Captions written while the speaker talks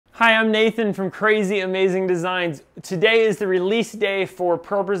Hi, I'm Nathan from Crazy Amazing Designs. Today is the release day for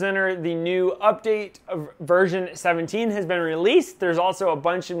ProPresenter. The new update of version 17 has been released. There's also a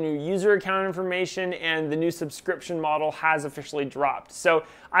bunch of new user account information, and the new subscription model has officially dropped. So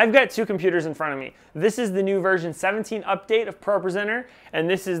I've got two computers in front of me. This is the new version 17 update of ProPresenter, and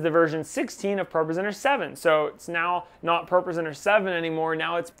this is the version 16 of ProPresenter 7. So it's now not ProPresenter 7 anymore.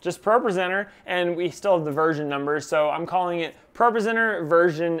 Now it's just ProPresenter, and we still have the version numbers. So I'm calling it ProPresenter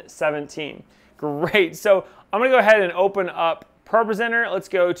version 17. Great. So I'm going to go ahead and open up ProPresenter. Let's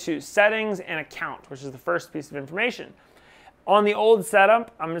go to Settings and Account, which is the first piece of information. On the old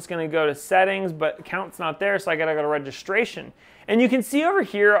setup, I'm just going to go to Settings, but Account's not there, so I got to go to Registration. And you can see over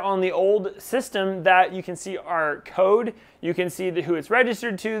here on the old system that you can see our code. You can see who it's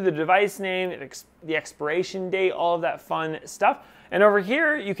registered to, the device name, the expiration date, all of that fun stuff. And over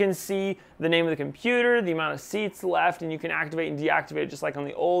here, you can see the name of the computer, the amount of seats left, and you can activate and deactivate just like on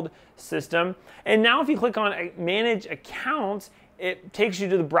the old system. And now if you click on Manage Accounts, it takes you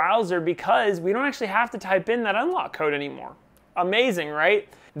to the browser because we don't actually have to type in that unlock code anymore. Amazing, right?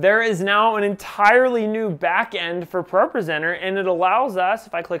 There is now an entirely new back end for ProPresenter, and it allows us,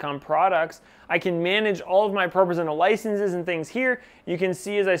 if I click on Products, I can manage all of my ProPresenter licenses and things here. You can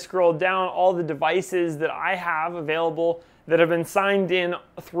see as I scroll down all the devices that I have available that have been signed in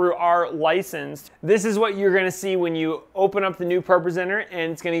through our license. This is what you're going to see when you open up the new ProPresenter,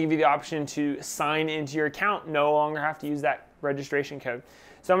 and it's going to give you the option to sign into your account. No longer have to use that registration code.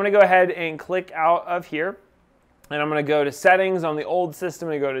 So I'm going to go ahead and click out of here, and I'm going to go to Settings on the old system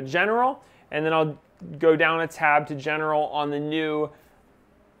and go to General, and then I'll go down a tab to General on the new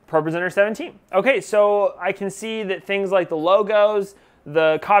ProPresenter 17. Okay, so I can see that things like the logos,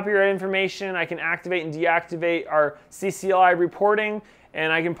 the copyright information, I can activate and deactivate our CCLI reporting,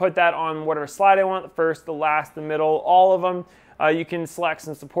 and I can put that on whatever slide I want, the first, the last, the middle, all of them. You can select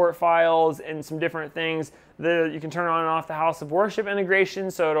some support files and some different things. You can turn on and off the House of Worship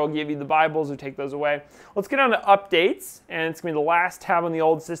integration, so it'll give you the Bibles or take those away. Let's get on to Updates, and it's going to be the last tab on the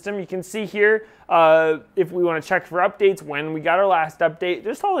old system. You can see here if we want to check for updates, when we got our last update,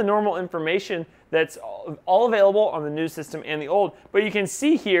 just all the normal information that's all available on the new system and the old. But you can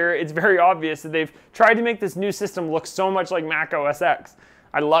see here, it's very obvious that they've tried to make this new system look so much like Mac OS X.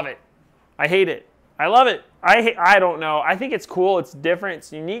 I love it. I hate it. I love it. I don't know. I think it's cool. It's different.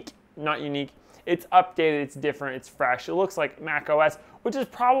 It's unique. Not unique. It's updated. It's different. It's fresh. It looks like Mac OS, which is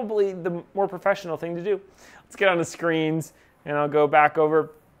probably the more professional thing to do. Let's get on the screens, and I'll go back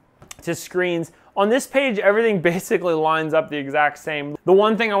over to screens. On this page, everything basically lines up the exact same. The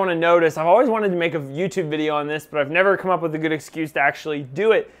one thing I want to notice, I've always wanted to make a YouTube video on this, but I've never come up with a good excuse to actually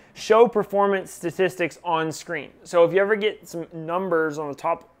do it. Show performance statistics on screen. So if you ever get some numbers on the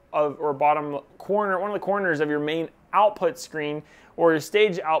top of or bottom corner, one of the corners of your main output screen or your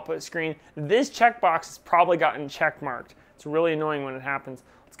stage output screen, this checkbox has probably gotten check marked. It's really annoying when it happens.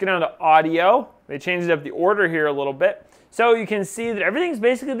 Let's get on to audio. They changed up the order here a little bit. So you can see that everything's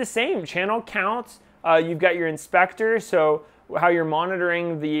basically the same. Channel counts, you've got your inspector, so how you're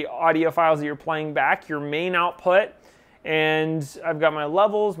monitoring the audio files that you're playing back, your main output, and I've got my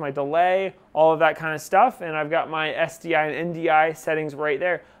levels, my delay, all of that kind of stuff, and I've got my SDI and NDI settings right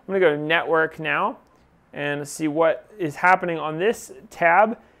there. I'm going to go to Network now and see what is happening on this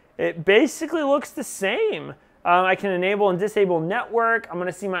tab. It basically looks the same. I can enable and disable network. I'm going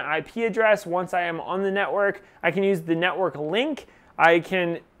to see my IP address once I am on the network. I can use the network link. I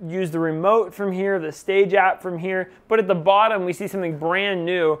can use the remote from here, the stage app from here. But at the bottom, we see something brand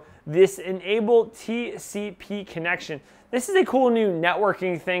new. This Enable TCP connection. This is a cool new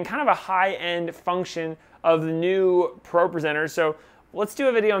networking thing, kind of a high-end function of the new ProPresenter. So let's do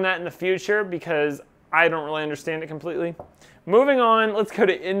a video on that in the future because I don't really understand it completely. Moving on, let's go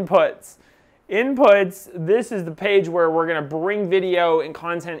to Inputs. Inputs, this is the page where we're going to bring video and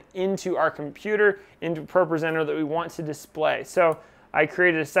content into our computer, into ProPresenter that we want to display. So I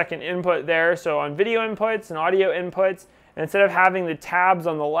created a second input there. So on video inputs and audio inputs, instead of having the tabs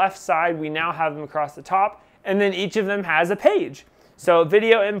on the left side, we now have them across the top, and then each of them has a page. So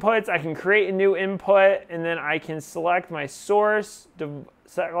video inputs, I can create a new input, and then I can select my source,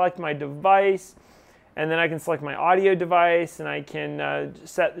 select my device, and then I can select my audio device, and I can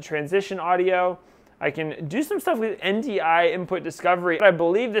set the transition audio. I can do some stuff with NDI input discovery. I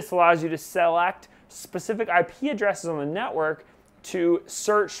believe this allows you to select specific IP addresses on the network to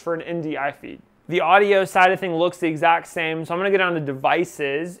search for an NDI feed. The audio side of things looks the exact same, so I'm going to go down to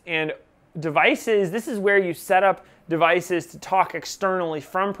devices, and devices, this is where you set up devices to talk externally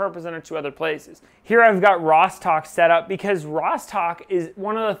from ProPresenter to other places. Here I've got Rosstalk set up because Rosstalk is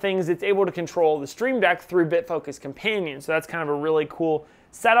one of the things that's able to control the Stream Deck through BitFocus Companion. So that's kind of a really cool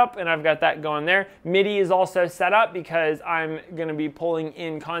set up, and I've got that going there. MIDI is also set up because I'm going to be pulling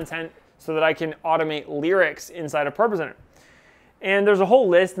in content so that I can automate lyrics inside of ProPresenter. And there's a whole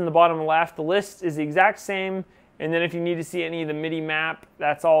list in the bottom left. The list is the exact same. And then if you need to see any of the MIDI map,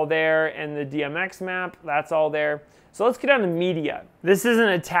 that's all there. And the DMX map, that's all there. So let's get down to media. This isn't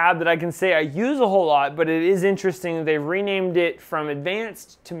a tab that I can say I use a whole lot, but it is interesting that they've renamed it from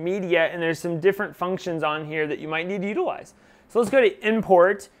advanced to media, and there's some different functions on here that you might need to utilize. So let's go to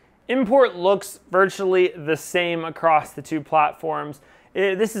import. Import looks virtually the same across the two platforms.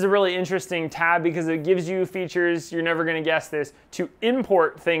 This is a really interesting tab because it gives you features, you're never going to guess this, to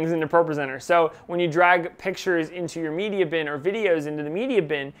import things into ProPresenter. So when you drag pictures into your media bin or videos into the media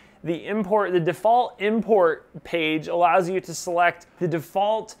bin, the default import page allows you to select the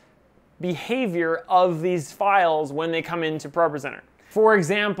default behavior of these files when they come into ProPresenter. For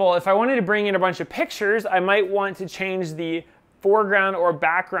example, if I wanted to bring in a bunch of pictures, I might want to change the foreground or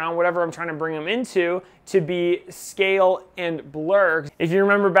background, whatever I'm trying to bring them into, to be scale and blur. If you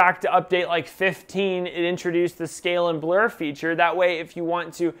remember back to update like 15, it introduced the scale and blur feature. That way, if you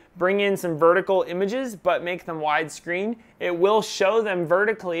want to bring in some vertical images but make them widescreen, it will show them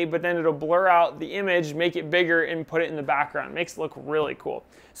vertically, but then it'll blur out the image, make it bigger, and put it in the background. It makes it look really cool.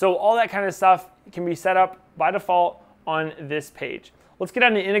 So all that kind of stuff can be set up by default on this page. Let's get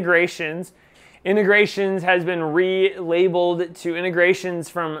on to integrations. Integrations has been relabeled to integrations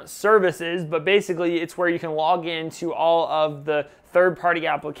from services, but basically it's where you can log into all of the third-party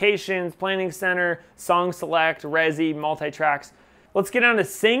applications, Planning Center, Song Select, Resi, Multitracks. Let's get down to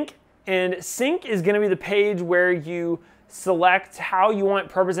sync, and sync is going to be the page where you select how you want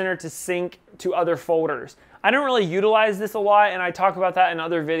ProPresenter to sync to other folders. I don't really utilize this a lot, and I talk about that in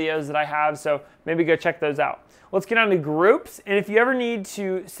other videos that I have, so maybe go check those out. Let's get on to groups, and if you ever need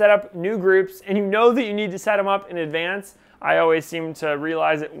to set up new groups and you know that you need to set them up in advance, I always seem to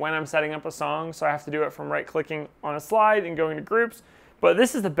realize it when I'm setting up a song, so I have to do it from right-clicking on a slide and going to groups. But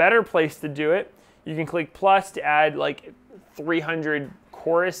this is the better place to do it. You can click plus to add like 300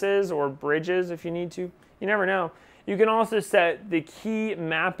 choruses or bridges if you need to. You never know. You can also set the key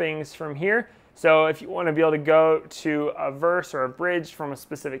mappings from here. So if you want to be able to go to a verse or a bridge from a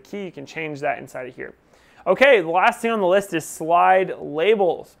specific key, you can change that inside of here. Okay, the last thing on the list is slide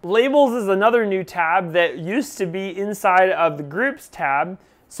labels. Labels is another new tab that used to be inside of the groups tab.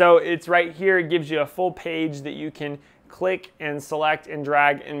 So it's right here, it gives you a full page that you can click and select and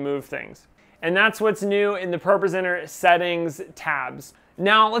drag and move things. And that's what's new in the ProPresenter settings tabs.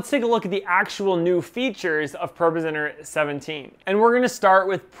 Now let's take a look at the actual new features of ProPresenter 17. And we're gonna start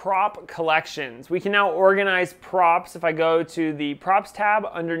with prop collections. We can now organize props. If I go to the props tab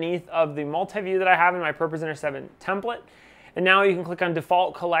underneath of the multi-view that I have in my ProPresenter 7 template, and now you can click on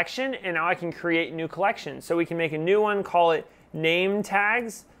default collection, and now I can create new collections. So we can make a new one, call it name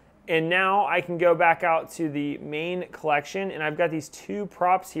tags, and now I can go back out to the main collection, and I've got these two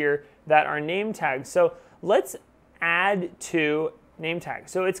props here that are name tags. So let's add to name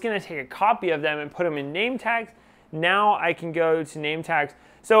tags. So it's going to take a copy of them and put them in name tags. Now I can go to name tags.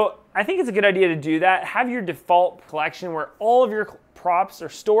 So I think it's a good idea to do that. Have your default collection where all of your props are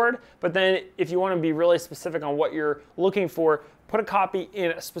stored, but then if you want to be really specific on what you're looking for, put a copy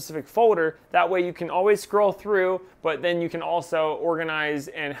in a specific folder. That way you can always scroll through, but then you can also organize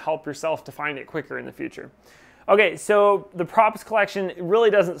and help yourself to find it quicker in the future. Okay, so the props collection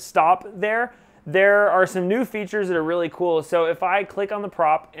really doesn't stop there. There are some new features that are really cool. So if I click on the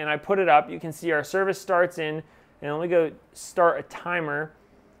prop and I put it up, you can see our service starts in, and let me go start a timer.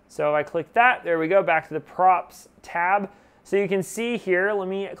 So if I click that, there we go, back to the props tab. So you can see here, let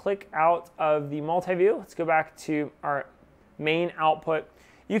me click out of the multi-view. Let's go back to our main output.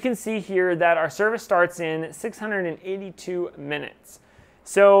 You can see here that our service starts in 682 minutes.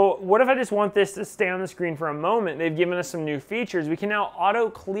 So what if I just want this to stay on the screen for a moment? They've given us some new features. We can now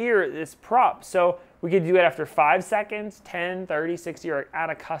auto clear this prop. So we could do it after 5 seconds, 10, 30, 60, or add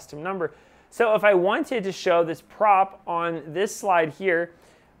a custom number. So if I wanted to show this prop on this slide here,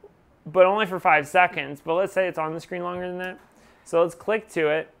 but only for 5 seconds, but let's say it's on the screen longer than that. So let's click to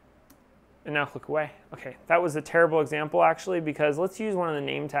it and now click away. Okay, that was a terrible example actually, because let's use one of the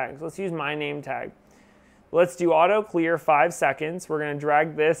name tags. Let's use my name tag. Let's do auto clear 5 seconds. We're going to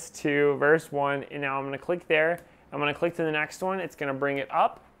drag this to verse 1, and now I'm going to click there. I'm going to click to the next one. It's going to bring it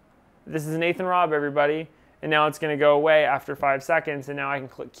up. This is Nathan Robb, everybody. And now it's going to go away after 5 seconds, and now I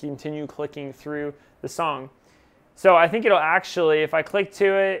can continue clicking through the song. So I think it'll actually, if I click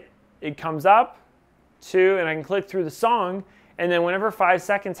to it, it comes up to, and I can click through the song, and then whenever 5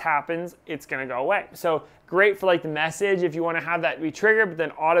 seconds happens, it's going to go away. So great for like the message if you want to have that be triggered, but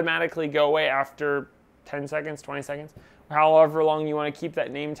then automatically go away after 10 seconds, 20 seconds, however long you want to keep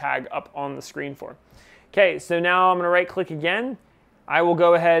that name tag up on the screen for. Okay, so now I'm going to right click again. I will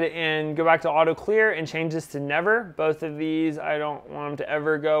go ahead and go back to auto clear and change this to never. Both of these, I don't want them to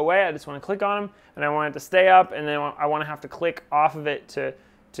ever go away. I just want to click on them and I want it to stay up, and then I want to have to click off of it to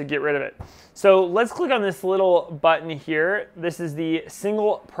get rid of it. So let's click on this little button here. This is the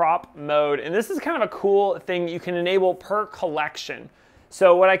single prop mode, and this is kind of a cool thing you can enable per collection.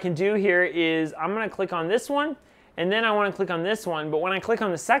 So what I can do here is I'm going to click on this one, and then I want to click on this one, but when I click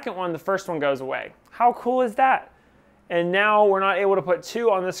on the second one, the first one goes away. How cool is that? And now we're not able to put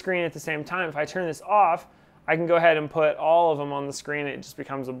two on the screen at the same time. If I turn this off, I can go ahead and put all of them on the screen. It just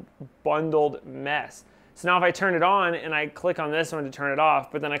becomes a bundled mess. So now if I turn it on and I click on this one to turn it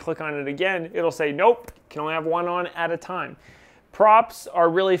off, but then I click on it again, it'll say, nope, you can only have one on at a time. Props are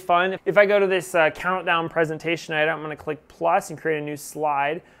really fun. If I go to this countdown presentation item, I'm going to click plus and create a new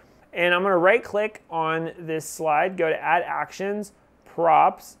slide. And I'm going to right click on this slide, go to add actions,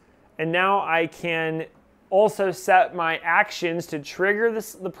 props, and now I can also set my actions to trigger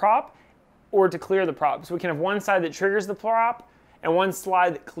the prop or to clear the prop. So we can have one side that triggers the prop and one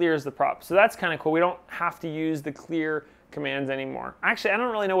slide that clears the prop. So that's kind of cool. We don't have to use the clear commands anymore. Actually, I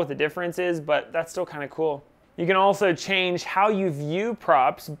don't really know what the difference is, but that's still kind of cool. You can also change how you view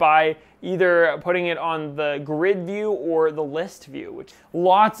props by either putting it on the grid view or the list view, which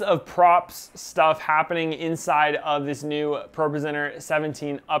lots of props stuff happening inside of this new ProPresenter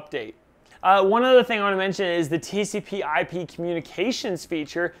 17 update. One other thing I want to mention is the TCP/IP communications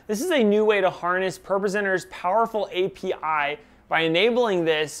feature. This is a new way to harness ProPresenter's powerful API by enabling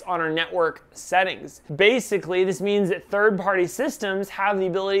this on our network settings. Basically, this means that third-party systems have the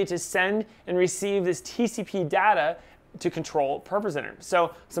ability to send and receive this TCP data to control ProPresenter.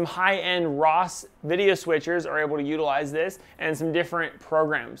 So some high-end ROS video switchers are able to utilize this, and some different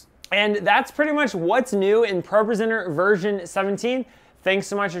programs. And that's pretty much what's new in ProPresenter version 17. Thanks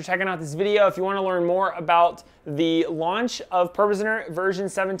so much for checking out this video. If you want to learn more about the launch of ProPresenter version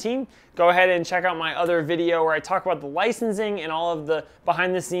 17, go ahead and check out my other video where I talk about the licensing and all of the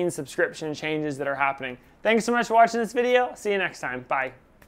behind-the-scenes subscription changes that are happening. Thanks so much for watching this video. See you next time. Bye.